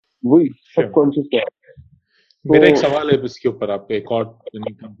वही Sure. Subconscious क्या है। मेरा एक तो सवाल है इसके ऊपर, आपका एक और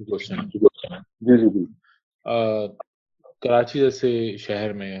क्वेश्चन। जी जी जी। कराची जैसे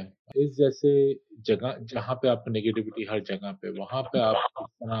शहर में, इस जैसे जगह जहाँ पे आपको नेगेटिविटी हर जगह पे, वहाँ पे आप किस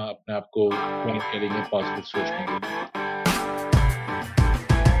तरह अपने आप को ट्रेन करेंगे पॉजिटिव सोचने के लिए?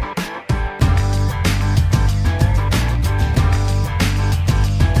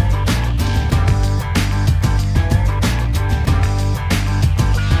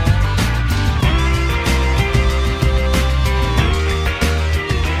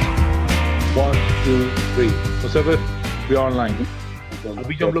 One two three, Musawwir, we online.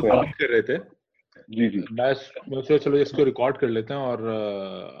 अभी जो हम लोग कैसे हैं? बात कर रहे थे, जी जी। मैं सोचा चलो इसको रिकॉर्ड कर लेते हैं,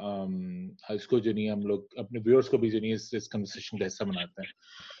 और इसको जो नहीं हम लोग अपने व्यूअर्स को भी जो नहीं इस कन्वर्सेशन का हिस्सा बनाते हैं।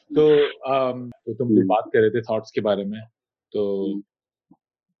 तो तो तुम जो हम्म, बात कर रहे थे थॉट्स के बारे में, तो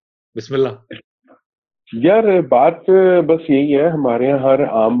बिस्मिल्लाह। यार बात बस यही है, हमारे यहाँ हर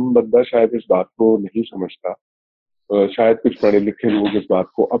आम बंदा शायद इस बात को नहीं समझता। शायद कुछ पढ़े लिखे लोग इस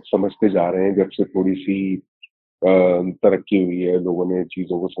बात को अब समझते जा रहे हैं, जब से थोड़ी सी तरक्की हुई है, लोगों ने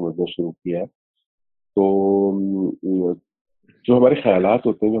चीजों को समझना शुरू किया है। तो जो हमारे ख्यालात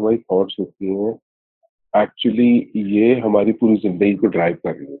होते हैं, जो हमारी थॉट्स होती हैं, एक्चुअली ये हमारी पूरी जिंदगी को ड्राइव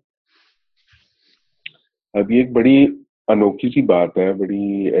कर रही है। अब ये एक बड़ी अनोखी सी बात है,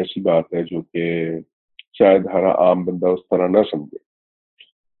 बड़ी ऐसी बात है जो कि शायद हर आम बंदा उस तरह ना समझे।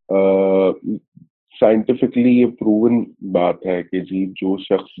 साइंटिफिकली ये प्रूवन बात है कि जी जो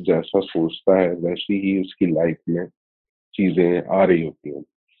शख्स जैसा सोचता है वैसी ही उसकी लाइफ में चीजें आ रही होती हैं।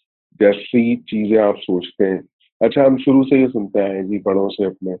 जैसी चीजें आप सोचते हैं, अच्छा हम शुरू से ये सुनते हैं जी बड़ों से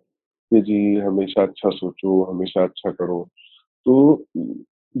अपने कि जी हमेशा अच्छा सोचो, हमेशा अच्छा करो। तो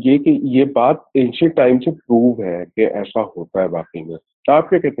ये कि ये बात एंशियंट टाइम से प्रूव है कि ऐसा होता है वाकई में। आप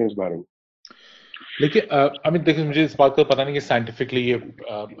क्या कहते हैं इस बारे में? लेकिन आई मीन देखिए, मुझे इस बात का पता नहीं कि साइंटिफिकली ये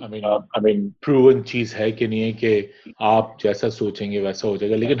I mean I mean. Proven चीज है कि नहीं है कि आप जैसा सोचेंगे वैसा हो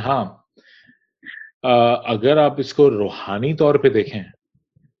जाएगा। लेकिन हाँ, अगर आप इसको रूहानी तौर पे देखें,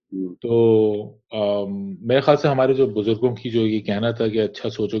 तो मेरे ख्याल से हमारे जो बुजुर्गों की जो ये कहना था कि अच्छा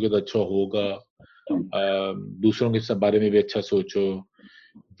सोचोगे तो अच्छा होगा, दूसरों के सब बारे में भी अच्छा सोचो,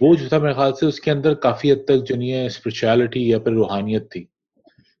 वो जो था मेरे ख्याल से उसके अंदर काफी हद तक जो नहीं है स्पिरिचुअलिटी या फिर रूहानियत थी,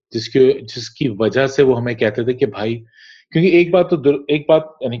 जिसके जिसकी वजह से वो हमें कहते थे कि भाई, क्योंकि एक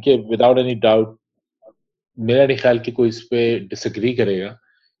बात यानी कि विदाउट एनी डाउट, मेरा नहीं ख्याल कि कोई इस पे डिसएग्री करेगा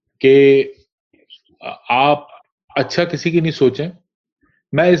कि आप अच्छा किसी की नहीं सोचें।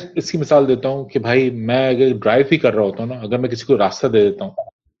 मैं इसकी मिसाल देता हूँ कि भाई, मैं अगर ड्राइव ही कर रहा होता हूँ ना, अगर मैं किसी को रास्ता दे देता हूँ,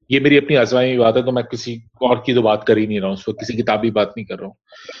 ये मेरी अपनी आजमाई हुई बात है, तो मैं किसी और की तो बात कर ही नहीं रहा हूँ, उस वक्त किसी किताबी बात नहीं कर रहा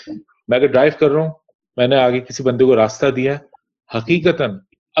हूँ। मैं अगर ड्राइव कर रहा हूँ, मैंने आगे किसी बंदे को रास्ता दिया है, हकीकतन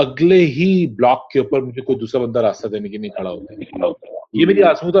अगले ही ब्लॉक के ऊपर मुझे कोई दूसरा बंदा रास्ता देने के लिए खड़ा होता है। ये मेरी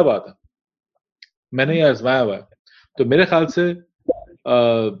आजमूदा बात है, मैंने ये आजमाया हुआ है। तो मेरे ख्याल से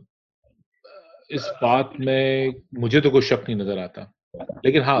इस बात में मुझे तो कोई शक नहीं नजर आता।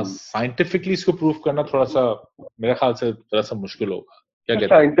 लेकिन हाँ, साइंटिफिकली इसको प्रूव करना थोड़ा सा मेरे ख्याल से थोड़ा सा मुश्किल होगा। क्या कहते हैं?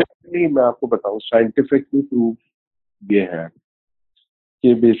 साइंटिफिकली मैं आपको बताऊं, साइंटिफिकली प्रूफ ये है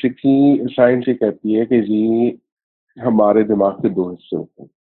कि बेसिकली साइंस ये कहती है कि जी हमारे दिमाग के दो हिस्से होते हैं,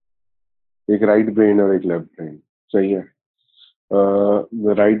 एक राइट ब्रेन और एक लेफ्ट ब्रेन। सही है।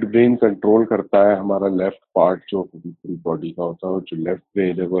 राइट ब्रेन कंट्रोल करता है हमारा लेफ्ट पार्ट जो पूरी बॉडी का होता है, और जो लेफ्ट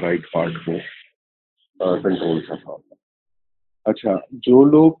ब्रेन है वो राइट पार्ट को कंट्रोल कर रहा होता है। अच्छा, जो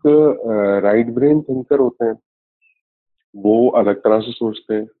लोग राइट ब्रेन थिंकर होते हैं वो अलग तरह से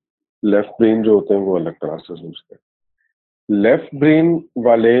सोचते हैं, लेफ्ट ब्रेन जो होते हैं वो अलग तरह से सोचते हैं। लेफ्ट ब्रेन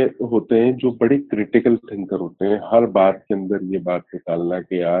वाले होते हैं जो बड़े क्रिटिकल थिंकर होते हैं, हर बात के अंदर ये बात निकालना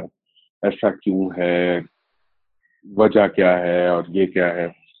कि यार ऐसा क्यों है, वजह क्या है और ये क्या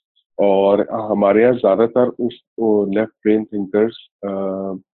है। और हमारे यहाँ ज्यादातर उस लेफ्ट ब्रेन थिंकर्स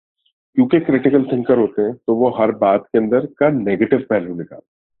क्योंकि क्रिटिकल थिंकर होते हैं तो वो हर बात के अंदर का नेगेटिव पहलू निकालते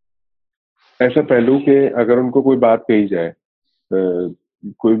हैं। ऐसा पहलू कि अगर उनको कोई बात कही जाए,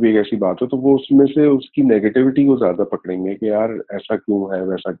 कोई भी एक ऐसी बात हो, तो वो उसमें से उसकी नेगेटिविटी को ज्यादा पकड़ेंगे कि यार ऐसा क्यों है,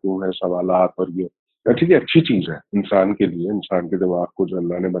 वैसा क्यों है, सवालात और ये। ठीक है, अच्छी चीज है इंसान के लिए, इंसान के दिमाग को जो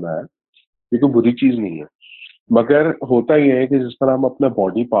अल्लाह ने बनाया, ये तो बुरी चीज नहीं है। मगर होता यह है कि जिस तरह हम अपना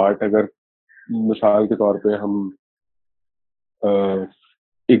बॉडी पार्ट, अगर मिसाल के तौर पे हम अ,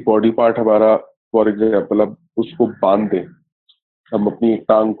 एक बॉडी पार्ट हमारा, फॉर एग्जाम्पल अब उसको बांध दें, हम अपनी एक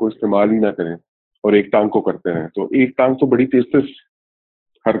टांग को इस्तेमाल ही ना करें और एक टांग को करते रहें, तो एक टांग तो बड़ी तेज तेज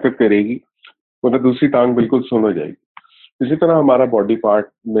हरकत करेगी, मतलब दूसरी टांग बिल्कुल सुन हो जाएगी। इसी तरह हमारा बॉडी पार्ट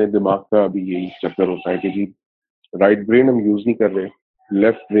में दिमाग का भी यही चक्कर होता है कि जी राइट ब्रेन हम यूज नहीं कर रहे,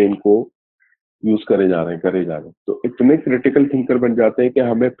 लेफ्ट ब्रेन को यूज करे जा रहे हैं, करे जा रहे हैं, तो इतने क्रिटिकल थिंकर बन जाते हैं कि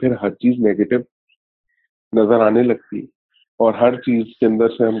हमें फिर हर चीज नेगेटिव नजर आने लगती है, और हर चीज के अंदर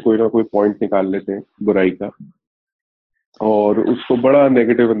से हम कोई ना कोई पॉइंट निकाल लेते हैं बुराई का, और उसको बड़ा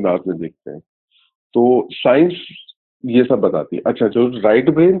नेगेटिव अंदाज में देखते हैं। तो साइंस ये सब बताती है। अच्छा, जो राइट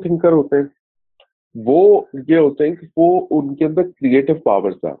ब्रेन थिंकर होते हैं वो ये होते हैं कि वो उनके अंदर क्रिएटिव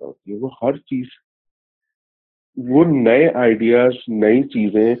पावर ज्यादा होती है, वो हर चीज, वो नए आइडियाज, नई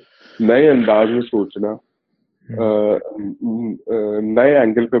चीजें, नए अंदाज में सोचना, नए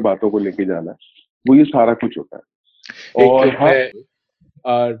एंगल पे बातों को लेके जाना, वो ये सारा कुछ होता है। एक और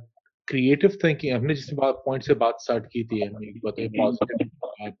हाँ, क्रिएटिव थिंकिंग, हमने जिस बात पॉइंट से बात स्टार्ट की थी, हमने बताया पॉजिटिव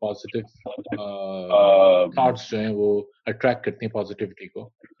पॉजिटिव थॉट्स जो हैं वो अट्रैक्ट करते हैं पॉजिटिविटी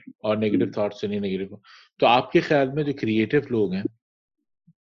को, और नेगेटिव थॉट्स जो नहीं नेगेटिव। तो आपके ख्याल में जो क्रिएटिव लोग हैं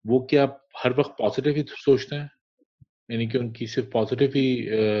वो क्या हर वक्त पॉजिटिव ही सोचते हैं, यानी कि उनकी सिर्फ पॉजिटिव ही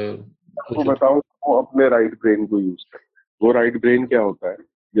आपको बताऊं, वो अपने राइट ब्रेन को यूज करें। वो राइट ब्रेन क्या होता है?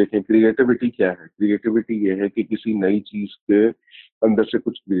 देखें, क्रिएटिविटी क्या है? क्रिएटिविटी ये है कि किसी नई चीज के अंदर से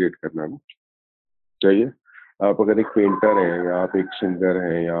कुछ क्रिएट करना ना चाहिए। आप अगर एक पेंटर हैं, या आप एक सिंगर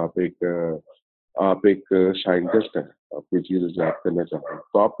हैं, या आप एक साइंटिस्ट हैं, आप कोई चीज इजाद करना चाहते हैं,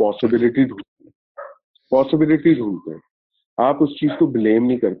 तो आप पॉसिबिलिटी ढूंढते हैं। आप उस चीज को ब्लेम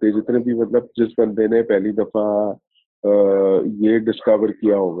नहीं करते। जितने भी, मतलब जिस बंदे ने पहली दफा ये डिस्कवर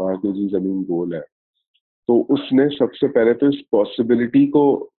किया होगा कि जी जमीन गोल है, तो उसने सबसे पहले तो इस पॉसिबिलिटी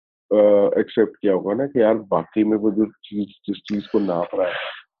को एक्सेप्ट किया होगा ना, कि यार वाकई में वो जो चीज, जिस चीज को नाप रहा है।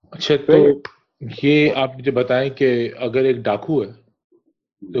 अच्छा, तो ये आप मुझे बताएं कि अगर एक डाकू है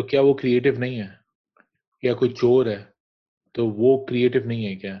तो क्या वो क्रिएटिव नहीं है, या कोई चोर है तो वो क्रिएटिव नहीं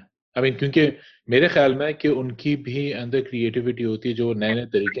है क्या? आई मीन, क्योंकि मेरे ख्याल में कि उनकी भी अंदर क्रिएटिविटी होती है, जो नए नए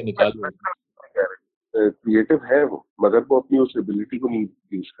तरीके निकाल रहे होते क्रिएटिव है वो, मगर वो अपनी उस एबिलिटी को नहीं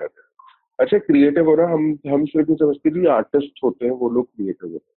यूज कर रहे। अच्छा, क्रिएटिव हो रहा, हम सिर्फ ये समझते हैं जी आर्टिस्ट होते हैं वो लोग क्रिएटिव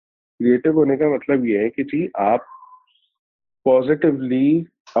होते हैं। क्रिएटिव होने का मतलब ये है कि जी आप पॉजिटिवली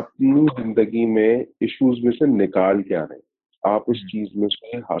अपनी जिंदगी में इश्यूज में से निकाल क्या रहे हैं, आप उस चीज में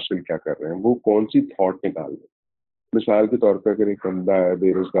से हासिल क्या कर रहे हैं, वो कौन सी थॉट निकाल रहे हैं। मिसाल के तौर पर, अगर एक बंदा है,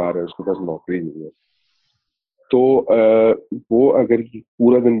 बेरोजगार है, उसके पास नौकरी नहीं है, तो वो अगर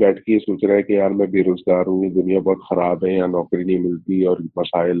पूरा दिन बैठ के ये सोच रहा है कि यार मैं बेरोजगार हूँ, ये दुनिया बहुत खराब है, यहाँ नौकरी नहीं मिलती और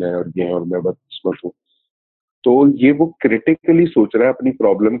मसाइल हैं और ये हैं और मैं बदकिस्मत हूँ, तो ये वो क्रिटिकली सोच रहा है अपनी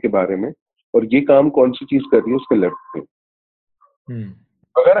प्रॉब्लम के बारे में, और ये काम कौन सी चीज कर रही है उसके लेफ्ट पे।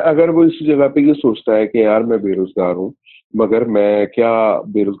 अगर अगर वो इसी जगह पे ये सोचता है कि यार मैं बेरोजगार हूँ, मगर मैं क्या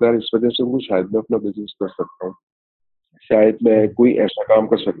बेरोजगार इस वजह से हूँ, शायद मैं अपना बिजनेस कर सकता हूँ, शायद मैं कोई ऐसा काम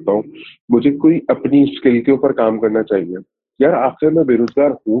कर सकता हूँ, मुझे कोई अपनी स्किल के ऊपर काम करना चाहिए। यार आखिर मैं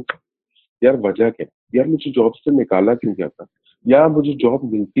बेरोजगार हूँ, यार वजह क्या है? यार मुझे जॉब से निकाला क्यों गया था, या मुझे जॉब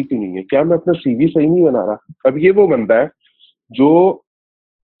मिलती क्यों नहीं है, क्या मैं अपना सीवी सही नहीं बना रहा? अब ये वो बंदा है जो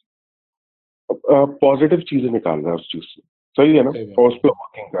पॉजिटिव चीजें निकाल रहा है उस चीज से, सही है ना, और उस पर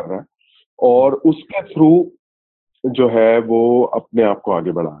वर्किंग कर रहा है, और उसके थ्रू जो है वो अपने आप को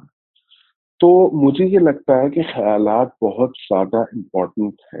आगे बढ़ा रहा है। तो मुझे ये लगता है कि ख्यालात बहुत ज्यादा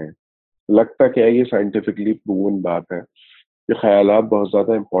इम्पोर्टेंट हैं। लगता क्या है, ये साइंटिफिकली प्रूवन बात है कि ख्यालात बहुत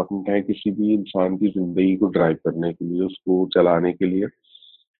ज्यादा इम्पोर्टेंट है किसी भी इंसान की जिंदगी को ड्राइव करने के लिए, उसको चलाने के लिए।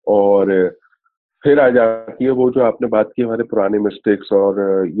 और फिर आ जाती है वो जो आपने बात की, हमारे पुराने मिस्टेक्स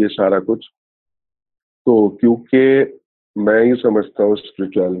और ये सारा कुछ। तो क्योंकि मैं ये समझता हूँ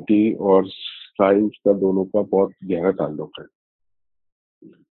स्पिरिचुअलिटी और साइंस का दोनों का बहुत गहरा ताल्लुक है।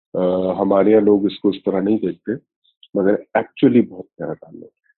 हमारे यहाँ लोग इसको इस तरह नहीं देखते, मगर एक्चुअली बहुत गहरा ताल्लुक है।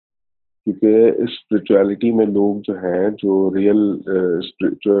 क्योंकि स्पिरिचुअलिटी में लोग जो हैं, जो रियल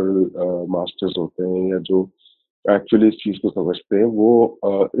स्पिरिचुअल मास्टर्स होते हैं, या जो एक्चुअली इस चीज को समझते हैं, वो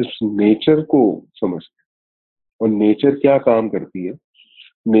इस नेचर को समझते हैं। और नेचर क्या काम करती है,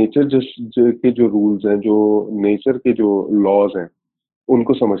 नेचर के जो रूल्स हैं, जो नेचर के जो लॉज हैं,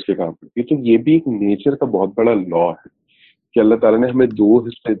 उनको समझ के काम करती है। तो ये भी एक नेचर का बहुत बड़ा लॉ है कि अल्लाह ताला ने हमें दो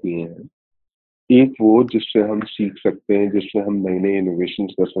हिस्से दिए हैं। एक वो जिससे हम सीख सकते हैं, जिससे हम नए नए इनोवेशन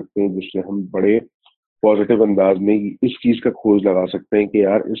कर सकते हैं, जिससे हम बड़े पॉजिटिव अंदाज में इस चीज का खोज लगा सकते हैं कि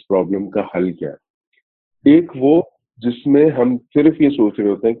यार इस प्रॉब्लम का हल क्या है। एक वो जिसमें हम सिर्फ ये सोच रहे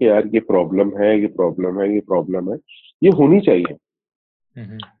होते हैं कि यार ये प्रॉब्लम है, ये प्रॉब्लम है, ये प्रॉब्लम है, ये होनी चाहिए।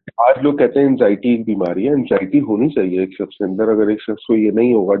 आज लोग कहते हैं एंजाइटी एक बीमारी है। एंजाइटी होनी चाहिए एक शख्स के अंदर। अगर एक शख्स को ये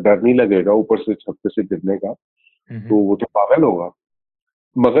नहीं होगा, डर नहीं लगेगा ऊपर से छत पे से गिरने का, तो वो तो पागल होगा।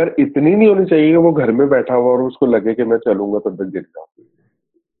 मगर इतनी नहीं होनी चाहिए कि वो घर में बैठा हुआ और उसको लगे कि मैं चलूंगा तब तक गिर जाऊंगा।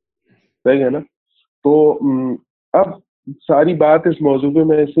 सही है ना? तो अब सारी बात इस मौजू पे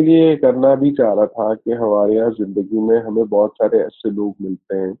मैं इसलिए करना भी चाह रहा था कि हमारे यहाँ जिंदगी में हमें बहुत सारे ऐसे लोग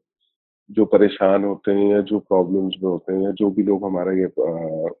मिलते हैं जो परेशान होते हैं या जो प्रॉब्लम्स में होते हैं या जो भी लोग हमारा ये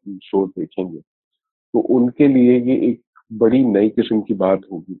शो देखेंगे, तो उनके लिए ये एक बड़ी नई किस्म की बात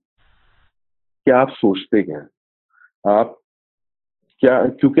होगी कि आप सोचते क्या हैं? आप क्या,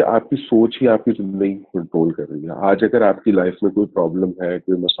 क्योंकि आपकी सोच ही आपकी ज़िंदगी को कंट्रोल कर रही है। आज अगर आपकी लाइफ में कोई प्रॉब्लम है,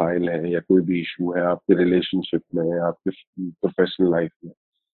 कोई मसाइल है या कोई भी इश्यू है आपके रिलेशनशिप में, आपके प्रोफेशनल लाइफ में,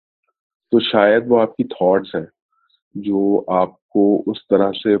 तो शायद वो आपकी थॉट्स हैं जो आपको उस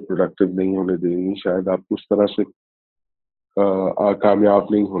तरह से प्रोडक्टिव नहीं होने देंगी, शायद आपको उस तरह से कामयाब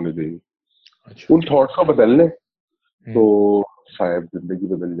नहीं होने देंगी। अच्छा। उन थॉट्स को बदल लें तो हम्म। शायद ज़िंदगी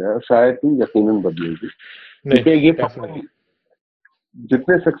बदल जाए, और शायद नहीं, यकीनन बदलेगी। नहीं, क्योंकि ये डेफिनेटली।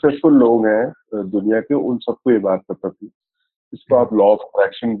 जितने सक्सेसफुल लोग हैं दुनिया के, उन सबको ये बात पता थी। इसको हम्म। आप लॉ ऑफ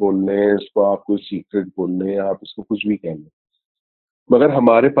अट्रैक्शन बोल लें, इसको आप कोई सीक्रेट बोल लें, आप इसको कुछ भी कह लें, मगर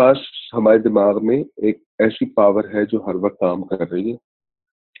हमारे पास, हमारे दिमाग में एक ऐसी पावर है जो हर वक्त काम कर रही है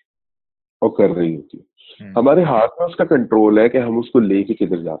और कर रही होती है। हम्म। हमारे हाथ में उसका कंट्रोल है कि हम उसको लेके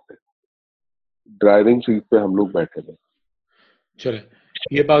किधर जाते हैं। ड्राइविंग सीट पे हम लोग बैठे हैं। चले,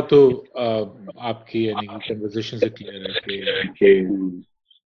 ये बात तो आपकी यानी कि कन्वर्सेशन से क्लियर है कि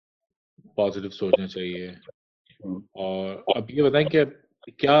पॉजिटिव सोचना चाहिए। और अब ये बताएं कि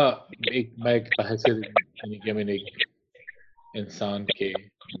क्या मैं एक हैसियत यानी कि मैंने एक इंसान के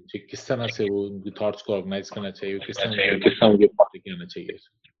मुझे किस तरह से वो उनकी थॉट्स को ऑर्गेनाइज करना चाहिए, किस तरह मुझे लेके आना चाहिए।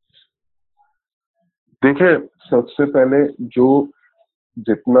 देखिए, सबसे पहले जो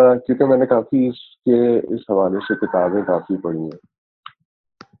जितना, क्योंकि मैंने काफी इस हवाले से किताबें काफी पढ़ी हैं,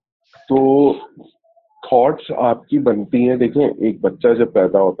 तो थॉट्स आपकी बनती हैं। देखें, एक बच्चा जब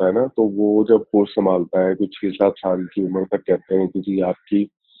पैदा होता है ना, तो वो जब होश संभालता है, कुछ 6-7 साल की उम्र तक, कहते हैं कि जी आपकी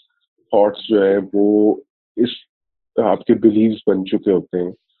थॉट्स जो है वो इस आपके बिलीव्स बन चुके होते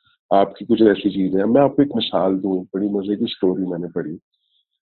हैं, आपकी कुछ ऐसी चीजें हैं। मैं आपको एक मिसाल दूं, बड़ी मजे की स्टोरी मैंने पढ़ी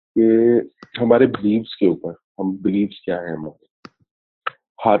कि हमारे बिलीव्स के ऊपर, हम बिलीव्स क्या है हमारे।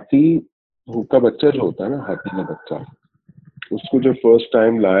 हाथी का बच्चा जो होता है ना, हाथी का बच्चा, उसको जब फर्स्ट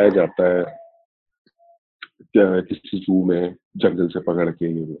टाइम लाया जाता है किसी जू में, जंगल से पकड़ के,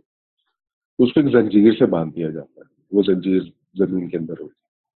 ये वो, तो उसको एक जंजीर से बांध दिया जाता है। वो जंजीर जमीन के अंदर होती है।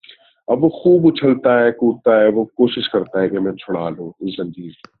 अब वो खूब उछलता है, कूदता है, वो कोशिश करता है कि मैं छुड़ा लूं उस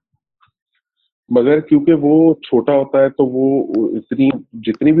जंजीर से, मगर क्योंकि वो छोटा होता है तो वो इतनी,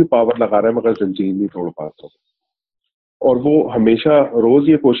 जितनी भी पावर लगा रहा है, मगर जंजीर नहीं तोड़ पाता। और वो हमेशा रोज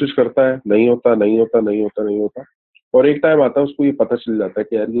ये कोशिश करता है, नहीं होता, नहीं होता, नहीं होता, नहीं होता। और एक टाइम आता है, उसको ये पता चल जाता है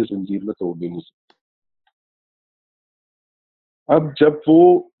कि यार ये जंजीर में तोड़ भी नहीं सकता। अब जब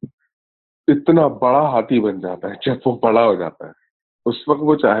वो इतना बड़ा हाथी बन जाता है, जब वो बड़ा हो जाता है, उस वक्त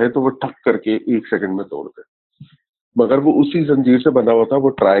वो चाहे तो वो ठक करके 1 सेकंड में तोड़ दे, मगर वो उसी जंजीर से बना हुआ था, वो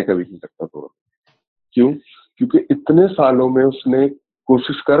ट्राई कभी नहीं करता तोड़। क्यों? क्योंकि इतने सालों में उसने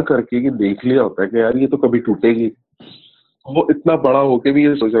कोशिश कर करके ये देख लिया होता है कि यार ये तो कभी टूटेगी। वो इतना बड़ा होके भी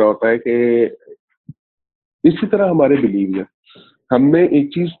ये सोच रहा होता है कि, इसी तरह हमारे बिलीव है। हमने एक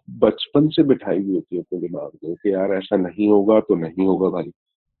चीज बचपन से बिठाई हुई होती है अपने दिमाग में कि यार ऐसा नहीं होगा तो नहीं होगा भाई।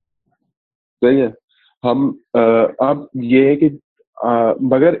 सही है। हम अब ये है कि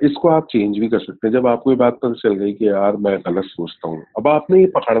मगर इसको आप चेंज भी कर सकते हैं। जब आपको ये बात पता चल गई कि यार मैं गलत सोचता हूँ, अब आपने ये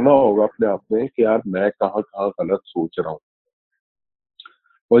पकड़ना होगा अपने आप में कि यार मैं कहाँ कहाँ गलत सोच रहा हूँ।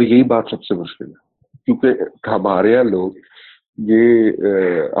 और यही बात सबसे मुश्किल है, क्योंकि हमारे यहाँ लोग ये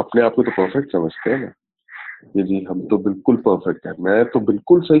अपने आप को तो परफेक्ट समझते हैं ना, कि जी हम तो बिल्कुल परफेक्ट है, मैं तो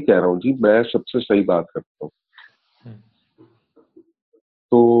बिल्कुल सही कह रहा हूँ जी, मैं सबसे सही बात करता हूँ।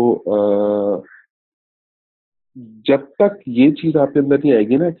 तो जब तक ये चीज आपके अंदर नहीं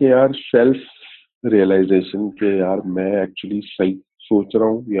आएगी ना कि यार सेल्फ रियलाइजेशन के यार मैं एक्चुअली सही सोच रहा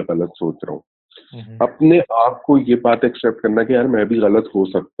हूँ या गलत सोच रहा हूँ, अपने आप को ये बात एक्सेप्ट करना कि यार मैं भी गलत हो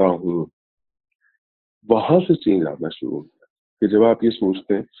सकता हूँ, वहां से चेंज आना शुरू होता है। कि जब आप ये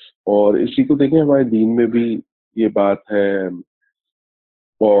सोचते हैं, और इसी को देखें हमारे दीन में भी ये बात है,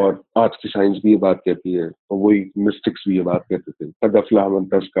 और आज की साइंस भी ये बात कहती है, और वही मिस्टिक्स भी ये बात कहते थे, कद अफलाह मन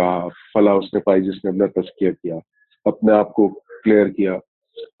तज़क्का, फला उसने पाई जिसने अपना तज़किया किया, अपने आप को क्लियर किया।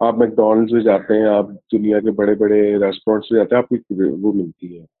 आप मैकडॉनल्ड्स में जाते हैं, आप दुनिया के बड़े बड़े रेस्टोरेंट्स में जाते हैं, आपको एक वो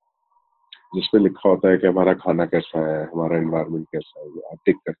मिलती है जिसपे लिखा होता है कि हमारा खाना कैसा है, हमारा एनवायरनमेंट कैसा है, आप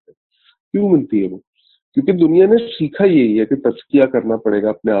टिक करते हैं। क्यों मिलती है वो? क्योंकि दुनिया ने सीखा यही है कि तज़किया करना पड़ेगा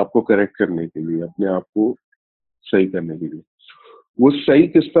अपने आप को करेक्ट करने के लिए, अपने आप को सही करने के लिए। वो सही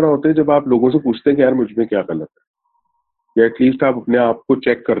किस तरह होते हैं? जब आप लोगों से पूछते हैं कि यार मुझ में क्या गलत है, या एटलीस्ट आप अपने आप को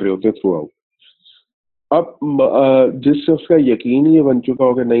चेक कर रहे होते हैं थ्रू आउट। अब जिस शख्स का यकीन ही ये बन चुका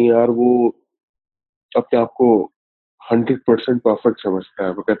होगा नहीं यार वो अपने आप को 100% परफेक्ट समझता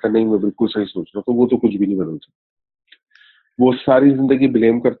है, वो कहता है नहीं मैं बिल्कुल सही सोच रहा हूँ, तो वो तो कुछ भी नहीं बदल सकता। वो सारी जिंदगी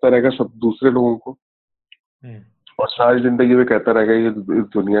ब्लेम करता रहेगा सब दूसरे लोगों को, और सारी जिंदगी में कहता रहेगा ये इस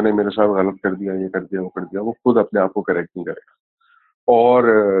दुनिया ने मेरे साथ गलत कर दिया, ये कर दिया, वो कर दिया। वो खुद अपने आप को करेक्ट नहीं करेगा।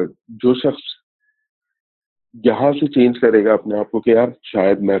 और जो शख्स यहाँ से चेंज करेगा अपने आप को कि यार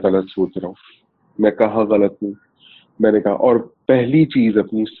शायद मैं गलत सोच रहा हूँ, मैं कहाँ गलत हूँ, मैंने कहा। और पहली चीज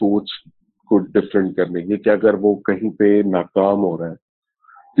अपनी सोच को डिफरेंट करने की कि अगर वो कहीं पे नाकाम हो रहा है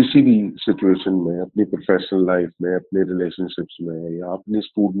किसी भी सिचुएशन में, अपनी प्रोफेशनल लाइफ में, अपने रिलेशनशिप्स में, या अपने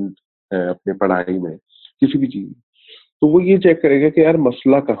स्टूडेंट है अपने पढ़ाई में, किसी भी चीज, तो वो ये चेक करेगा कि यार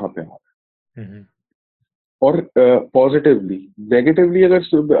मसला कहाँ पे आ रहा है। और पॉजिटिवली, नेगेटिवली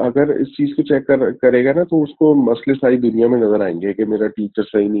अगर अगर इस चीज को चेक करेगा ना, तो उसको मसले सारी दुनिया में नजर आएंगे कि मेरा टीचर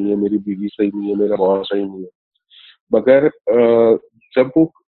सही नहीं है, मेरी बीवी सही नहीं है, मेरा बॉस सही नहीं है। मगर जब वो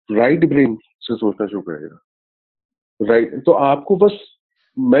राइट ब्रेन से सोचना शुरू करेगा, राइट, तो आपको बस,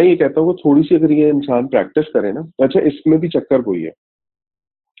 मैं ये कहता हूँ थोड़ी सी अगर ये इंसान प्रैक्टिस करे ना, अच्छा इसमें भी चक्कर वही है,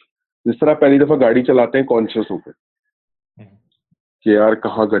 जिस तरह पहली दफा गाड़ी चलाते हैं कॉन्शियस होकर कि यार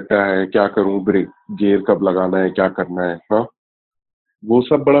कहाँ गड्ढा है, क्या करूं, ब्रेक गियर कब लगाना है, क्या करना है, हाँ, वो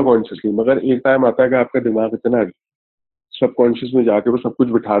सब बड़ा कॉन्शियसली। मगर एक टाइम आता है कि आपका दिमाग इतना सब कॉन्शियस में जाके वो सब कुछ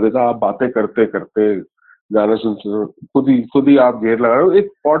बिठा देता, आप बातें करते करते, गाना सुनते, खुद ही आप गियर लगा रहे हो,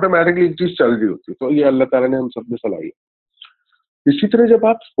 एक ऑटोमेटिकली एक चीज चल रही होती है। तो ये अल्लाह ताला ने हम सब में सलाई है। इसी तरह जब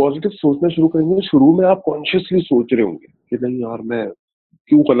आप पॉजिटिव सोचना शुरू करेंगे, शुरू में आप कॉन्शियसली सोच रहे होंगे कि नहीं यार मैं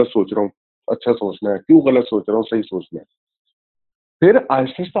क्यों गलत सोच रहा हूँ, अच्छा सोचना है, क्यों गलत सोच रहा हूँ, सही सोचना है। फिर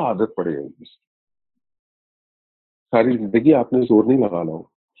आहिस्ता आहिस्ता आदत पड़ जाएगी, सारी जिंदगी आपने जोर नहीं लगाना हो,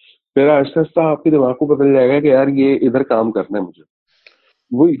 फिर आहिस्ता आहिस्ता आपके दिमाग को पता जाएगा कि यार ये इधर काम करना है मुझे,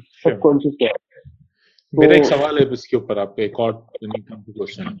 वही सब कॉन्शियस है। मेरा एक सवाल है इसके ऊपर, आपका एक और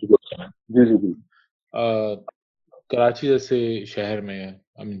क्वेश्चन। जी जी जी। कराची जैसे शहर में,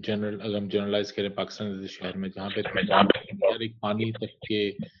 हम जनरलाइज करें, पाकिस्तान जैसे शहर में जहाँ पे यार एक पानी तक के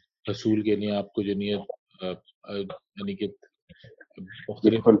हसूल के लिए आपको जो यानी कि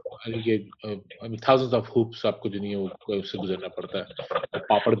मुख्तलिफ थाउजेंड्स ऑफ हुप्स आपको जो नहीं है उससे गुजरना पड़ता है, और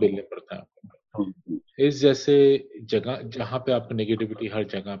पापड़ बेलने पड़ता है। इस जैसे जगह जहाँ पे आपको नेगेटिविटी हर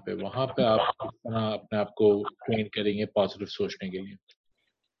जगह पे, वहां पे आप किस तरह अपने आप को ट्रेन करेंगे पॉजिटिव सोचने के लिए?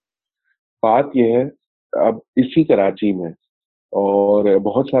 बात यह है, अब इसी कराची में और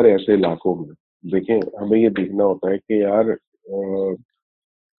बहुत सारे ऐसे इलाकों में देखें, हमें ये देखना होता है कि यार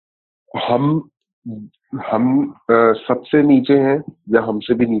हम सबसे नीचे हैं या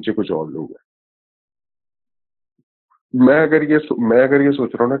हमसे भी नीचे कुछ और लोग हैं। मैं अगर ये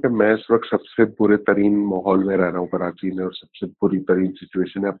सोच रहा हूँ ना कि मैं इस वक्त सबसे बुरे तरीन माहौल में रह रहा हूँ कराची में, और सबसे बुरी तरीन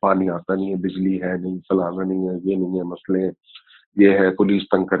सिचुएशन है, पानी आता नहीं है, बिजली है नहीं, फलाना नहीं है, ये नहीं है, मसले ये है, पुलिस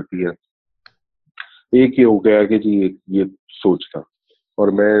तंग करती है, एक ये हो गया कि जी ये सोच था।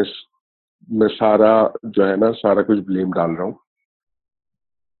 और मैं सारा जो है ना, सारा कुछ ब्लेम डाल रहा हूँ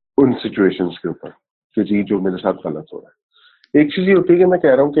उन सिचुएशंस के ऊपर कि जी जो मेरे साथ गलत हो रहा है। एक चीज ये होती है कि मैं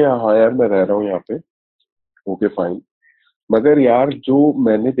कह रहा हूँ कि हाँ यार मैं रह रहा हूँ यहाँ पे, ओके फाइन, मगर यार जो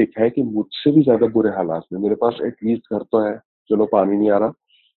मैंने देखा है कि मुझसे भी ज्यादा बुरे हालात में, मेरे पास एटलीस्ट घर तो है, चलो पानी नहीं आ रहा,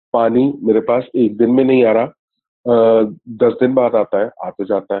 पानी मेरे पास एक दिन में नहीं आ रहा, 10 दिन बाद आता है, आ तो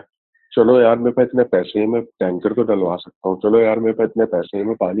जाता है। चलो यार मेरे पास इतने पैसे हैं, मैं टैंकर तो डलवा सकता हूँ, चलो यार मेरे पास इतने पैसे हैं,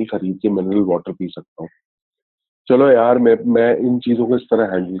 मैं पानी खरीद के मिनरल वाटर पी सकता हूँ, चलो यार मैं इन चीजों को इस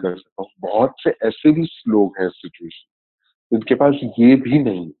तरह हैंडल कर सकता हूँ। बहुत से ऐसे भी लोग हैं सिचुएशन जिनके पास ये भी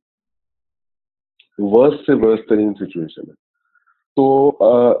नहीं, वर्स्ट से वर्स्ट तरीन सिचुएशन है। तो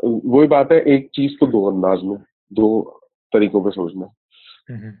वही बात है, एक चीज को दो अंदाज में, दो तरीकों पे सोचना।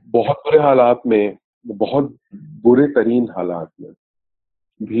 बहुत बुरे हालात में, बहुत बुरे तरीन हालात में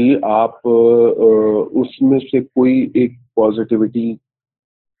भी आप उसमें से कोई एक पॉजिटिविटी,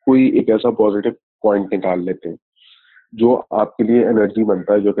 कोई एक ऐसा पॉजिटिव पॉइंट निकाल लेते हैं जो आपके लिए एनर्जी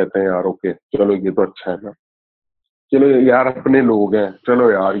बनता है, जो कहते हैं यार ओके चलो ये तो अच्छा है ना, चलो यार अपने लोग हैं, चलो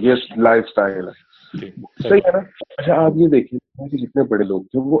यार ये लाइफ स्टाइल है, सही है ना। अच्छा आप ये देखिए कि जितने बड़े लोग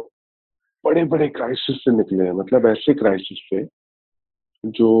थे वो बड़े बड़े क्राइसिस से निकले हैं, मतलब ऐसे क्राइसिस से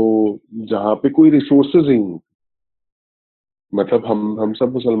जो जहाँ पे कोई रिसोर्सेज ही नहीं, मतलब हम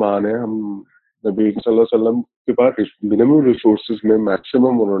सब मुसलमान हैं, हम नबी सल्लल्लाहु अलैहि वसल्लम के पास मिनिमम रिसोर्सेज में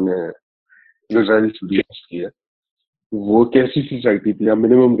मैक्सिमम उन्होंने रिजल्ट दिए किए। वो कैसी सोसाइटी थी,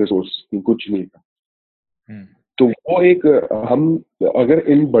 मिनिमम रिसोर्स थी, कुछ नहीं था। तो वो एक, हम अगर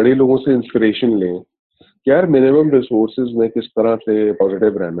इन बड़े लोगों से इंस्पिरेशन लें कि यार मिनिमम रिसोर्सेज में किस तरह से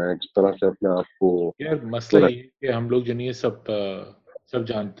पॉजिटिव रहना है, किस तरह से अपने आप को, यार मसला ये है कि हम लोग जो नहीं सब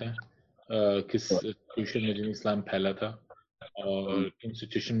जानते हैं किस सिचुएशन में जो इस्लाम फैला था और किन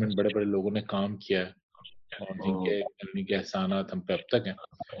सिचुएशन में बड़े बड़े लोगों ने काम किया है और जिनके करने के एहसानात हम पे अब तक हैं।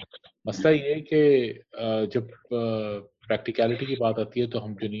 मसला ये है कि जब प्रैक्टिकलिटी की बात आती है तो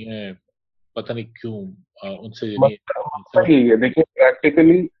हम जो नहीं है पता नहीं क्यों उनसे जो नहीं मसला यही है, देखिए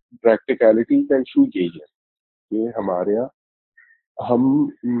प्रैक्टिकलिटी का इशू यही है कि हमारे यहाँ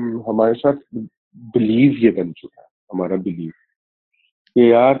हमारे साथ बिलीव ये बन चुका है, हमारा बिलीव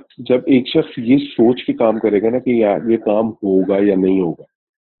कि यार जब एक शख्स ये सोच के काम करेगा ना कि यार ये काम होगा या नहीं होगा,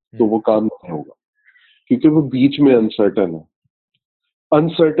 तो वो काम नहीं होगा, क्योंकि वो बीच में अनसर्टन है।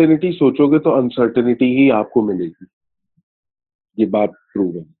 अनसर्टेनिटी सोचोगे तो अनसर्टेनिटी ही आपको मिलेगी, ये बात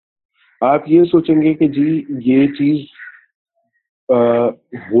प्रूव है। आप ये सोचेंगे कि जी ये चीज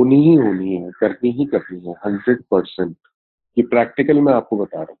होनी ही होनी है, करनी ही करनी है 100%, ये प्रैक्टिकल मैं आपको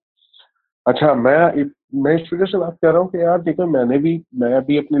बता रहा हूँ। अच्छा, मैं इस वजह से बात कर रहा हूँ कि यार देखो, मैं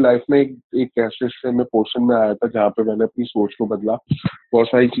भी अपनी लाइफ में एक ऐसे हिस्से में पोर्शन में आया था जहाँ पे मैंने अपनी सोच को बदला, बहुत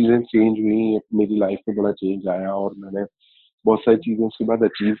सारी चीजें चेंज हुई, मेरी लाइफ में बड़ा चेंज आया और मैंने बहुत सारी चीजें उसके बाद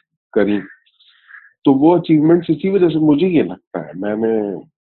अचीव करी। तो वो अचीवमेंट्स इसी वजह से, मुझे ये लगता है, मैंने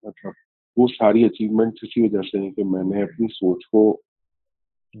मतलब वो सारी अचीवमेंट्स इसी वजह से है कि मैंने अपनी सोच को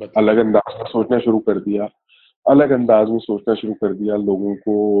अलग अंदाज में सोचना शुरू कर दिया, अलग अंदाज में सोचना शुरू कर दिया। लोगों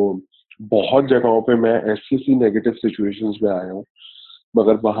को बहुत जगहों पे मैं ऐसी ऐसी नेगेटिव सिचुएशंस में आया हूँ,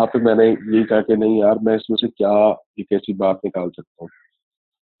 मगर वहां पे मैंने यही कहा कि नहीं यार, मैं इसमें से क्या एक ऐसी बात निकाल सकता हूँ।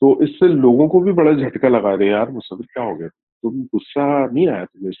 तो इससे लोगों को भी बड़ा झटका लगा दे, यार मुसव्विर क्या हो गया, तुम गुस्सा नहीं आया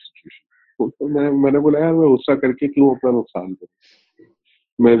तुम्हें इस सिचुएशन? तो मैंने बोला यार, मैं गुस्सा करके क्यों अपना नुकसान करूँ?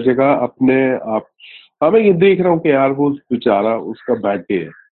 मेरी जगह अपने आप, हाँ मैं ये देख रहा हूँ कि यार वो बेचारा, उसका बैड डे है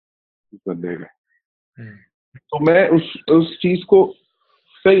उस बंदे का, तो मैं उस चीज को,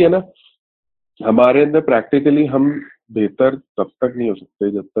 सही है ना, हमारे अंदर प्रैक्टिकली हम बेहतर तब तक नहीं हो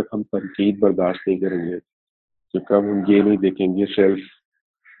सकते जब तक हम तनकीद बर्दाश्त नहीं करेंगे, जब तक हम ये नहीं देखेंगे, सेल्फ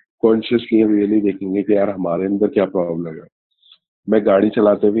कॉन्शियसली हम ये नहीं देखेंगे कि यार हमारे अंदर क्या प्रॉब्लम है। मैं गाड़ी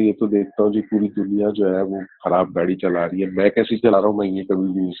चलाते हुए ये तो देखता हूँ जी, पूरी दुनिया जो है वो खराब गाड़ी चला रही है, मैं कैसी चला रहा हूँ मैं ये कभी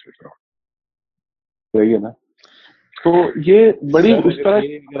भी नहीं सोच रहा हूँ, सही है ना? तो ये बड़ी सर उस तरह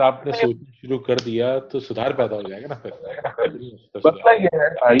अगर आपने सोचना शुरू कर दिया तो सुधार पैदा हो जाएगा ना फिर मसला ये है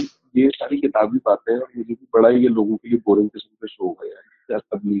भाई, ये सारी किताबी बातें हैं और मुझे भी बड़ा ये लोगों के लिए बोरिंग किस्म का शो है यार, क्या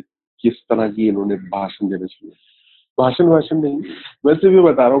तबलीग किस तरह की इन्होंने भाषण देने चाहिए। भाषण नहीं, वैसे भी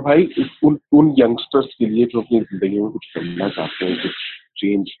बता रहा हूँ भाई, उन यंगस्टर्स के लिए जो अपनी जिंदगी में कुछ करना चाहते हैं, कुछ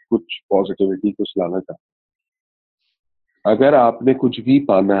चेंज, कुछ पॉजिटिविटी कुछ लाना चाहते हैं, अगर आपने कुछ भी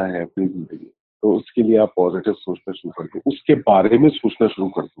पाना है अपनी जिंदगी, तो उसके लिए आप पॉजिटिव सोचना शुरू कर दो, उसके बारे में सोचना शुरू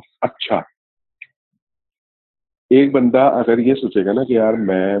कर दो। अच्छा, एक बंदा अगर ये सोचेगा ना कि यार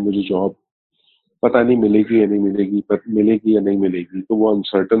मुझे जॉब पता नहीं मिलेगी या नहीं मिलेगी, मिलेगी या नहीं मिलेगी, तो वो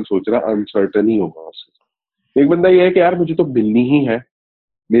अनसर्टन सोच रहा, अनसर्टन ही होगा उससे। एक बंदा ये है कि यार मुझे तो मिलनी ही है,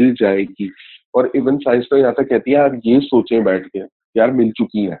 मिल जाएगी, और इवन साइंस तो यहाँ तक कहती है यार ये सोचे बैठ के, यार मिल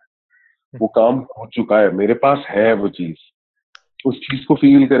चुकी है, वो काम हो चुका है, मेरे पास है वो चीज, उस चीज को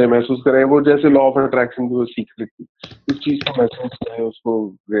फील करें, महसूस करें, वो जैसे लॉ ऑफ अट्रैक्शन की वो सीक्रेट थी, उस चीज को महसूस करें,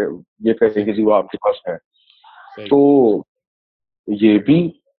 उसको ये कहें कि जी वो आपके पास है। तो ये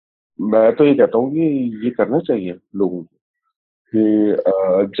भी, मैं तो ये कहता हूँ कि ये करना चाहिए लोगों को कि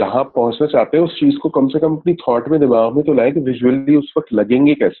जहां पहुंचना चाहते हैं उस चीज को कम से कम अपनी थॉट में, दिमाग में तो लाए कि विजुअली उस वक्त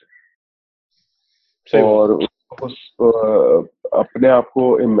लगेंगे कैसे, और उस अपने आप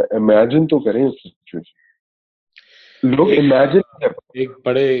को इमेजिन तो करें उस सिचुएशन। लोग इमेजिन करते एक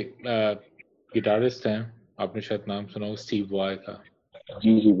बड़े गिटारिस्ट हैं, आपने शायद नाम सुना हो, स्टीव वाय का।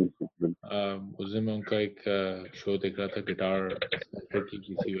 जी जी बिल्कुल बिल्कुल। उस दिन मैं उनका एक शो देख रहा था, गिटार सेंटर की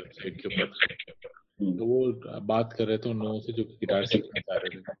किसी वेबसाइट के ऊपर, तो वो बात कर रहे थे उन लोगों से जो गिटार सीखना चाह रहे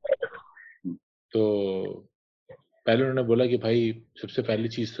थे। तो पहले उन्होंने बोला कि भाई सबसे पहली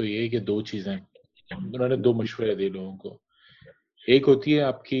चीज तो ये है कि दो चीजें, उन्होंने दो मशवरे दिए लोगों को। एक होती है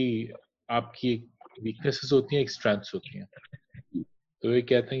आपकी आपकी वीकनेसेस होती हैं, एक स्ट्रेंथ्स होती हैं। तो ये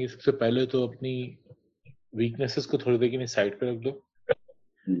कहते हैं कि सबसे पहले तो अपनी वीकनेसेस को थोड़ी देर के लिए साइड पे रख दो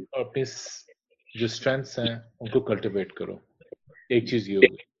और अपनी जो स्ट्रेंथ्स हैं उनको कल्टिवेट करो। एक चीज ये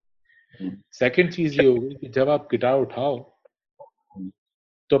होगी। सेकंड चीज ये होगी कि जब आप गिटार उठाओ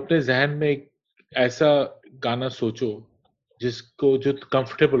तो अपने जहन में एक ऐसा गाना सोचो जिसको, जो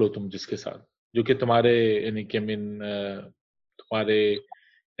कंफर्टेबल हो तुम जिसके साथ, जो कि तुम्हारे यानी कि तुम्हारे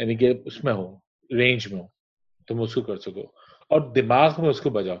यानी कि उसमें हो, रेंज में हो, तुम उसको कर सको, और दिमाग में उसको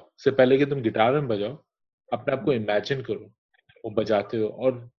बजाओ। इससे पहले कि तुम गिटार में बजाओ, अपने आप को इमेजिन करो वो बजाते हो,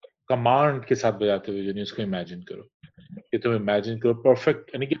 और कमांड के साथ बजाते हुए यानी उसको इमेजिन करो कि तुम इमेजिन करो परफेक्ट,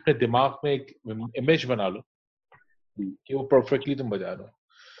 यानी कि अपने दिमाग में एक इमेज बना लो कि वो परफेक्टली तुम बजा रहे हो।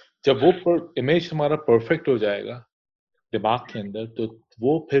 जब वो इमेज तुम्हारा परफेक्ट हो जाएगा दिमाग के अंदर, तो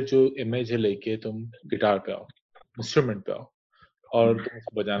वो फिर जो इमेज है लेके तुम गिटार पे आओ, इंस्ट्रूमेंट पे आओ, और तुम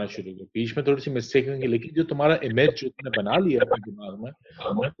उसको बजाना शुरू करो। बीच में थोड़ी सी मिस्टेक होंगी, लेकिन जो तुम्हारा इमेज जो तुमने बना लिया अपने दिमाग में,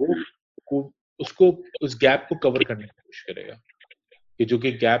 वो उसको उस गैप को कवर करने की कोशिश करेगा, कि जो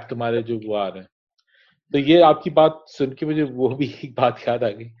कि गैप तुम्हारे जो वो आ रहे हैं। तो ये आपकी बात सुन के मुझे वो भी एक बात याद आ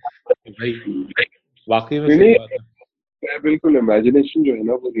गई कि भाई वाकई में सही बात है। बिल्कुल इमेजिनेशन जो है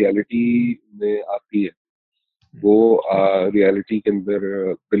ना वो रियलिटी में आती है, वो रियलिटी के अंदर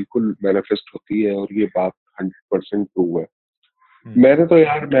बिल्कुल मैनिफेस्ट होती है, और ये बात 100% ट्रू है। मैंने तो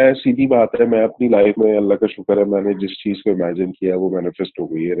यार, मैं सीधी बात है, मैं अपनी लाइफ में अल्लाह का शुक्र है, मैंने जिस चीज को इमेजिन किया वो मैनिफेस्ट हो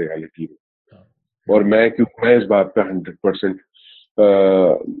गई है रियलिटी में। और मैं इस बात पे 100%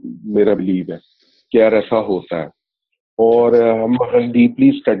 मेरा बिलीव है कि यार ऐसा होता है। और हम अगर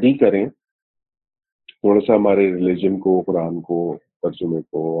डीपली स्टडी करें थोड़ा सा हमारे रिलीजन को, कुरान को, तर्जुमे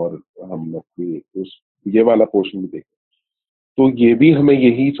को, और हम अपनी उस ये वाला पोर्शन भी देखें, तो ये भी हमें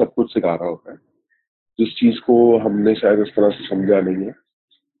यही सब कुछ सिखा रहा होता है, जिस चीज को हमने शायद इस तरह से समझा नहीं है।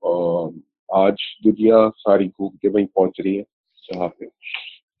 और आज दुनिया सारी घूम के वहीं पहुंच रही है जहाँ पे।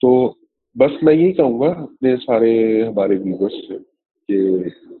 तो बस मैं यही कहूंगा अपने सारे हमारे व्यूवर्स से कि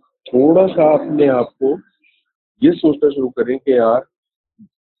थोड़ा सा अपने आप को ये सोचना शुरू करें कि यार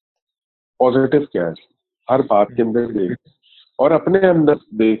पॉजिटिव क्या है, हर बात के अंदर देखें, और अपने अंदर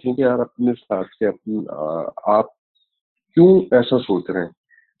देखें कि यार अपने साथ के आप क्यों ऐसा सोच रहे हैं,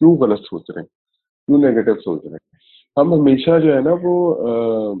 क्यों गलत सोच रहे हैं, क्यों नेगेटिव सोच रहे हैं। हम हमेशा जो है ना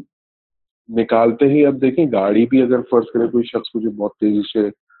वो निकालते ही, अब देखें गाड़ी भी अगर फर्ज करें कोई शख्स मुझे बहुत तेजी से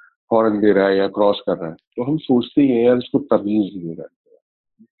हॉर्न दे रहा है या क्रॉस कर रहा है, तो हम सोचते ही हैं यार इसको तमीज नहीं रहा है,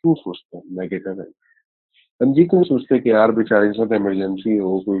 क्यों सोचते हैं नेगेटिव है। हम ये क्यों सोचते हैं कि यार बेचारे के साथ इमरजेंसी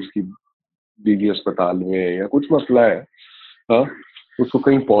हो, कोई उसकी बीवी अस्पताल में है या कुछ मसला है, हाँ उसको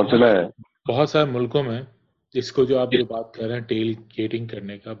कहीं पहुंचना है। बहुत सारे मुल्कों में इसको जो आप जो बात कर रहे हैं टेल गेटिंग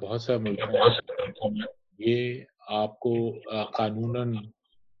करने का, बहुत सारे मुल्कों में ये आपको कानूनन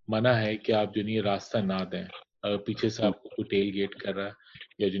मना है कि आप जो नहीं रास्ता ना दें अगर पीछे से आपको कोई टेल गेट कर रहा है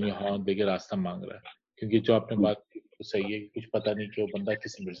या जो नहीं हॉर्न देके रास्ता मांग रहा है। क्योंकि जो आपने बात की तो सही है कि कुछ पता नहीं कि वो बंदा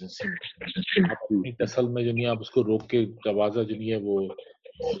किस इमरजेंसी में, आप अपनी तसल में जो नहीं आप उसको रोक के दरवाजा जो नहीं है वो।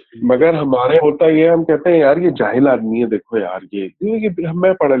 मगर हमारे होता ये, हम कहते हैं यार ये जाहिल आदमी है, देखो यार ये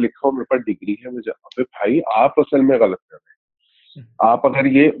मैं पढ़ा लिखा हूँ, मेरे पास डिग्री है, मुझे। अबे भाई आप असल में गलत कर रहे हैं। आप अगर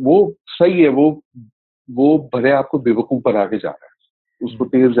ये वो सही है, वो भले आपको बेवकूफ बना के जा रहा है, उसको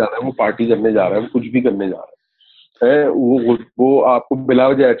तेज जा रहा है, वो पार्टी करने जा रहा है, वो कुछ भी करने जा रहा है, वो आपको बिला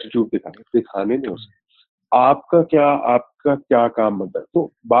वजह एटीट्यूड दिखाने नहीं उसे। आपका क्या काम बनता है।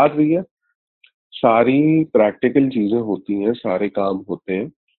 तो बात वही है, सारी प्रैक्टिकल चीजें होती हैं, सारे काम होते हैं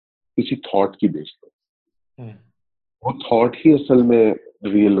किसी थॉट की बेस पर। वो थॉट ही असल में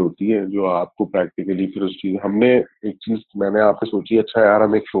रियल होती है, जो आपको प्रैक्टिकली फिर उस चीज, हमने एक चीज मैंने आपसे सोची, अच्छा यार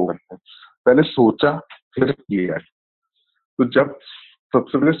हम एक शो करते हैं, पहले सोचा फिर किया। तो जब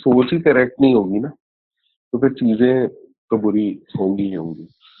सबसे पहले सोच ही करेक्ट नहीं होगी ना, तो फिर चीजें तो बुरी होंगी ही होंगी।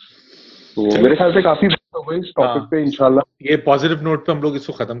 तो मेरे ख्याल से काफी बात हो गई इस टॉपिक पे। इंशाल्लाह ये पॉजिटिव नोट पे हम लोग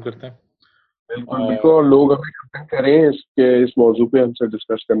इसको खत्म करते हैं। बिल्कुल बिल्कुल, और लोग हमें कमेंट करें इस मौजू पे हमसे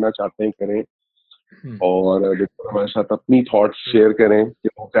डिस्कस करना चाहते हैं करें, और बिल्कुल हमारे साथ अपनी थॉट्स शेयर करें कि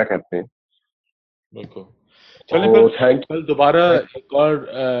वो क्या कहते हैं। बिल्कुल, चलें कल दोबारा एक और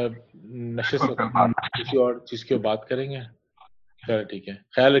नशिस्त किसी और चीज की बात करेंगे। चलो ठीक है,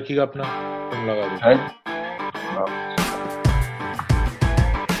 ख्याल रखिएगा अपना, मुलाकात होगी।